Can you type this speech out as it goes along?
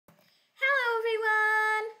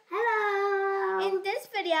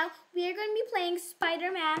video, we are going to be playing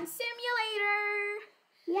Spiderman Simulator.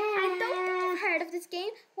 Yeah. I don't think you've heard of this game.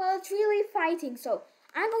 Well, it's really fighting, so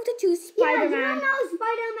I'm going to choose Spider-Man. Yeah, you know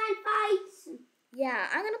Spider-Man fights. Yeah,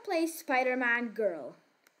 I'm going to play Spider-Man Girl.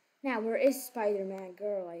 Now, where is Spider-Man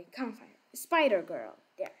Girl? I can't find it. Spider-Girl.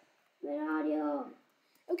 There. Where are you?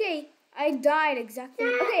 Okay, I died exactly.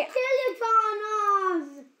 Okay. Kill your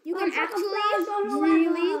Thanos. You can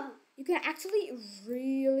actually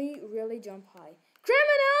really jump high.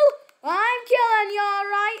 Criminal! I'm killing you,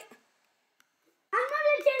 alright? I'm not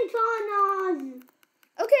letting Thanos.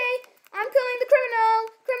 Okay, I'm killing the criminal.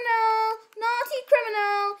 Criminal! Naughty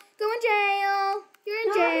criminal! Go in jail. You're in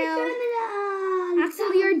jail. Criminal.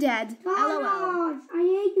 Actually, you're dead. LOL. Thanos. I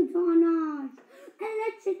hate you, Thanos.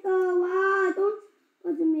 Electrical. Ah, don't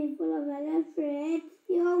put me full of electric.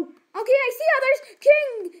 Yo. Okay, I see others.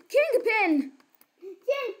 Kingpin.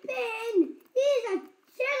 Kingpin. He's a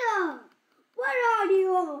killer. Where are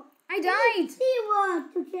you? I died. See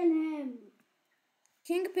what to kill him.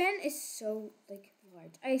 Kingpin is so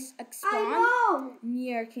large. I I spawned know.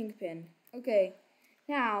 near Kingpin. Okay,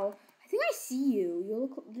 now I think I see you. You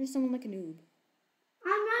look. There's someone like a noob.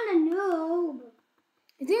 I'm not a noob.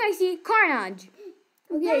 I think I see Carnage.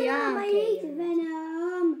 Okay, yeah. I Okay, hate yeah.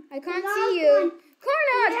 Venom. I can't The see last you. one.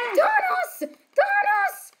 Carnage! Yes. Thanos!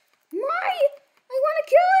 Thanos! I want to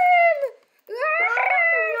kill him!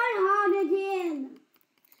 Not hard again.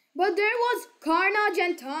 But there was Carnage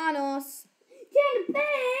and Thanos.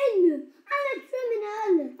 Kingpin! I'm a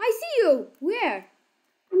criminal. I see you. Where?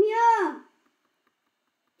 I'm here.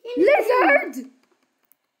 Kingpin. Lizard!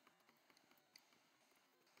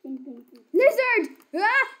 Kingpin. Lizard!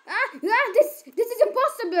 This is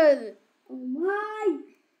impossible. Oh my.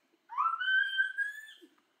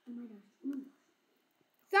 Oh my gosh.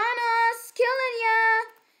 Thanos, killing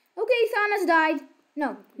ya. Okay, Thanos died.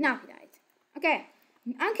 No, now he died. Okay,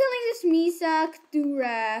 I'm killing this Misak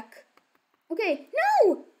Durak. Okay,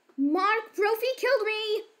 no! Mark Brophy killed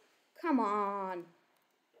me. Come on.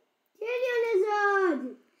 Kill your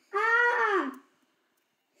lizard. Ah!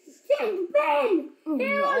 Kingpin! Oh, He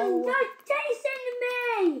no. was just chasing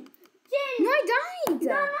me. No, I died.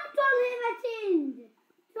 No, not call him a tin.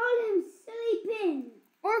 Call him sleeping.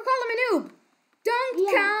 Or call him a noob. Don't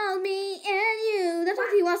Yeah. call me and you. That's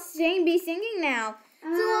what he was saying, be singing now. So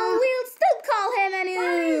we'll still call him a What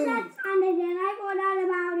is noob. that sound again? I forgot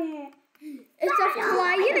about it. It's a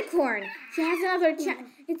fly unicorn. She has another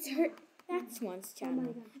it's her. That's one's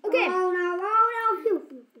channel. Okay. Oh no. Phew.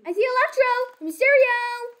 I see Electro, Mysterio.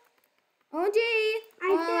 OG. I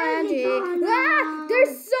OG. found it. Ah,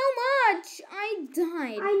 there's so much. I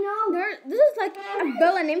died. I know. This is like a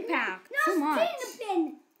villain impact. No, So much.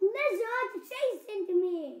 Kingpin. Lizard chasing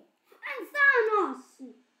me. And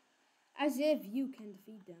Thanos. As if you can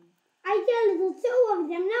defeat them. I killed the two of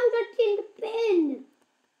them. Now they're Kingpin.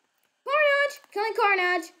 Carnage! Killing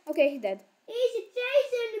Carnage. Okay, he's dead. He's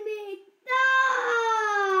chasing me.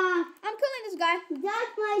 Ah! I'm killing this guy.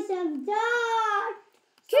 That's myself. Dad.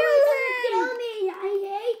 Kill Kill him! me. I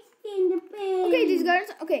hate Kingpin. Okay, these guys.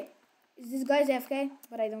 Okay, this guy's AFK,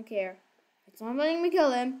 but I don't care. It's not letting me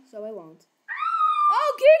kill him, so I won't.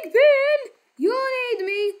 Oh, Kingpin! You need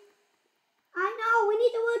me. I know. We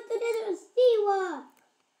need to work together. Stewart.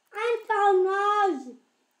 I'm Thanos.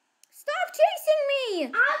 Stop chasing me!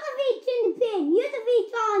 I'll defeat Kingpin. You defeat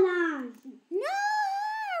Thanos.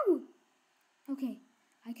 No! Okay,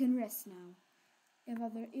 I can rest now. If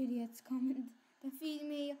other idiots come and defeat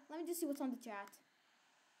me, let me just see what's on the chat.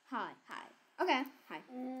 Hi. Okay, hi.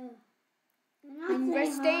 I'm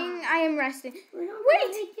resting. I am resting.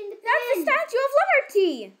 Wait! That's the Statue of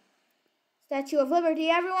Liberty! Statue of Liberty.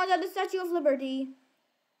 Everyone's at the Statue of Liberty.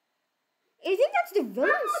 I think that's the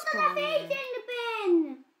villain I'm spawner.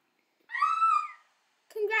 Kingpin.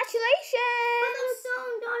 Congratulations! But I'm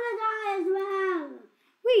soon gonna die as well.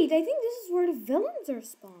 Wait, I think this is where the villains are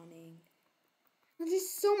spawning. Oh, there's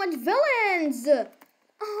so much villains!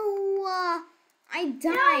 Oh, I died.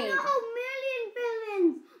 There are a million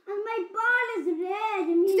villains, and my ball is red.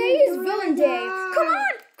 And Today is villain day. Come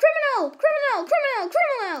on! Criminal!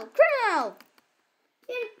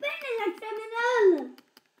 Kingpin is a criminal.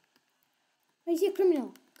 I see a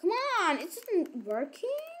criminal. Come on! It isn't working?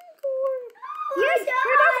 Oh, Yes!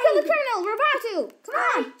 We're about to kill the criminal! We're about to! Come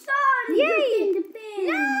on! Yay! Kingpin.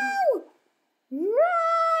 No!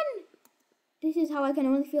 Run! This is how I can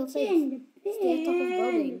only feel safe. Kingpin. Stay on top of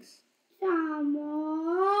buildings. Come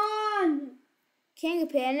on.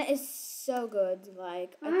 Kingpin is so good.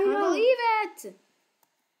 Like, I I can't know. believe it!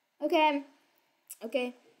 Okay.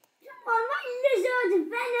 Come on, my lizard,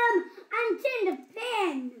 Venom, and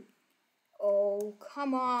Kingpin. Oh,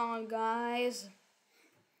 come on, guys.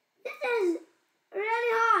 This is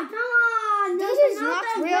really hard. Come on. This is not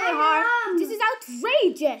really hard. This is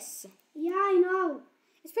outrageous. Yeah, I know.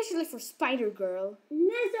 Especially for Spider Girl.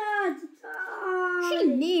 Lizards. She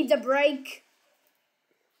needs a break.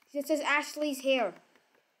 This is Ashley's hair.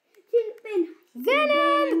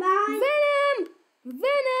 Venom. Venom! Venom!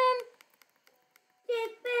 Venom!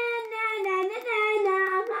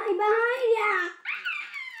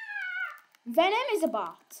 Venom is a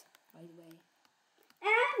bot, by the way.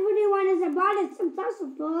 Everyone is a bot except us,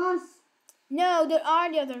 of course. No, there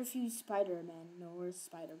are the other few Spider-Men or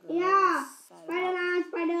Spider-Girls. Yeah, Spider-Man,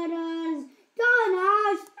 Spider-Girls.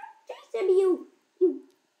 Don't Jason, you.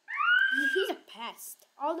 He's a pest.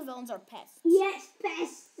 All the villains are pests. Yes,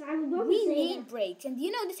 pests. I would love to say We need that. breaks. And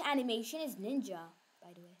you know this animation is ninja,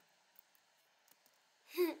 by the way.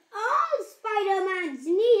 All Spider-Mans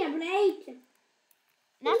need a break.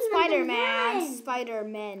 Not This is Spider-Man, amazing.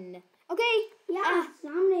 Spider-Men. Okay. Yeah,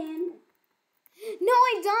 something. No,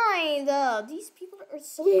 I died. These people are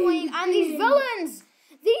so annoying. And these villains.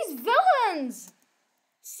 These villains.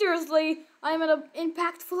 Seriously, I'm in an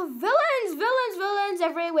impact full of villains. Villains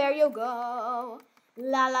everywhere you go.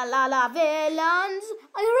 La la la la villains.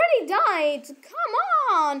 I already died. Come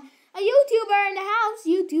on. A YouTuber in the house.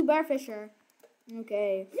 YouTuber Fisher.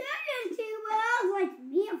 Okay. YouTubers like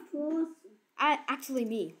me, of course. Actually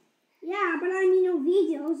me. Yeah, but I mean no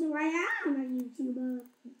videos, so I am a YouTuber.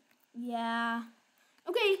 Yeah.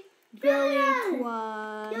 Okay. Billy You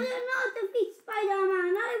Kwan. did not defeat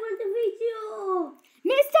Spider-Man. I will defeat you.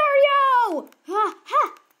 Mysterio! Ha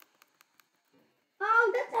ha!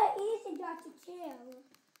 Oh, that's an easy job to kill.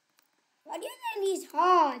 But you think he's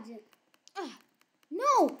hard?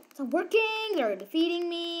 No, it's not working. They're defeating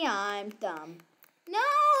me. I'm dumb. No!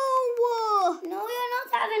 No, you're not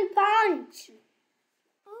having punch.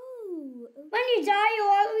 Oh. When you die, you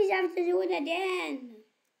always have to do it again.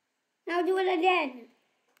 Now do it again.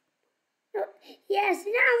 No, yes,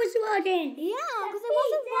 now it's working. Yeah, because it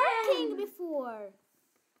wasn't working before.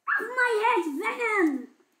 Off my head, Venom,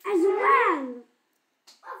 as well.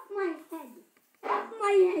 Off my head. Off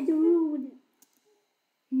my head, rude.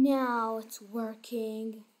 Now it's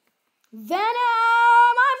working.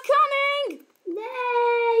 Venom, I'm coming!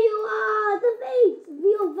 There you are, the face of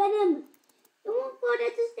your Venom. You won't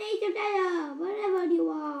forget to stay together, wherever you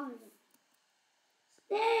are.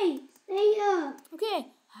 Stay here. Okay.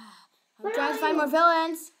 I'm Where trying are to find you? more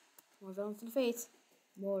villains. More villains to the face.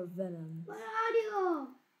 More villains. Where are you?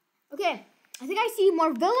 Okay, I think I see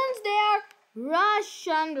more villains there. Rush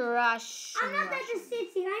and rush. I'm not at the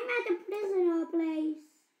city, I'm at the prisoner place.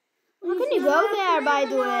 How can you go there, by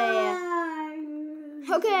the way?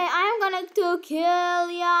 Okay, I'm gonna to kill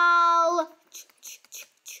y'all.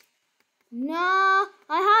 No,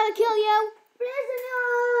 I had to kill you.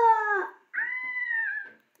 Prisoner!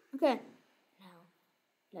 Okay, now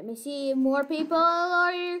let me see more people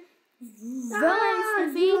or villains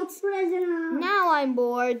to You're defeat. prisoner. Now I'm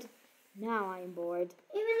bored. Even I'm bored.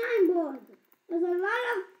 There's a lot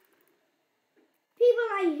of people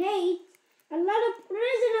I hate. A lot of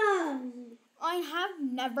prisoners. I have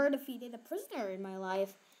never defeated a prisoner in my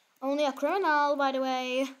life. Only a criminal, by the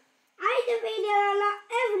way. I defeated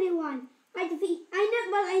everyone. I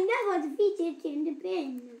never defeated in the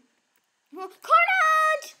pin.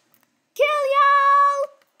 Carnage! Kill y'all!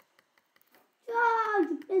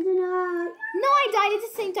 Charge, prisoner. No, I died at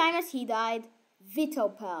the same time as he died.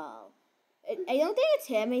 Vitopel. I don't think it's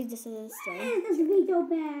him. He's just a Where stone. is this Vito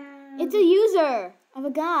Bear? It's a user of a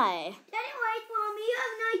guy. Can you wait for me? You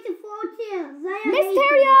have 94 kills. I have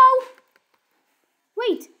Mysterio!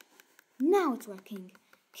 Wait. Now it's working.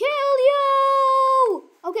 Kill you!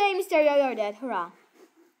 Okay, Mysterio, you're dead. Hurrah.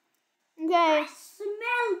 Okay. I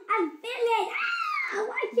smell a villain.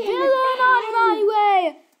 Watch it. Villain on my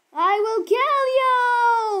way. I will kill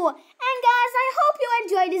you. And guys, I hope you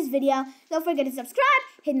enjoyed this video. Don't forget to subscribe,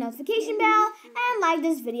 hit the notification bell, and like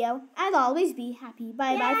this video. And always be happy.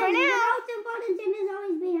 Bye-bye for now. The most important thing is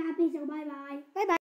always be happy, so bye-bye. Bye-bye.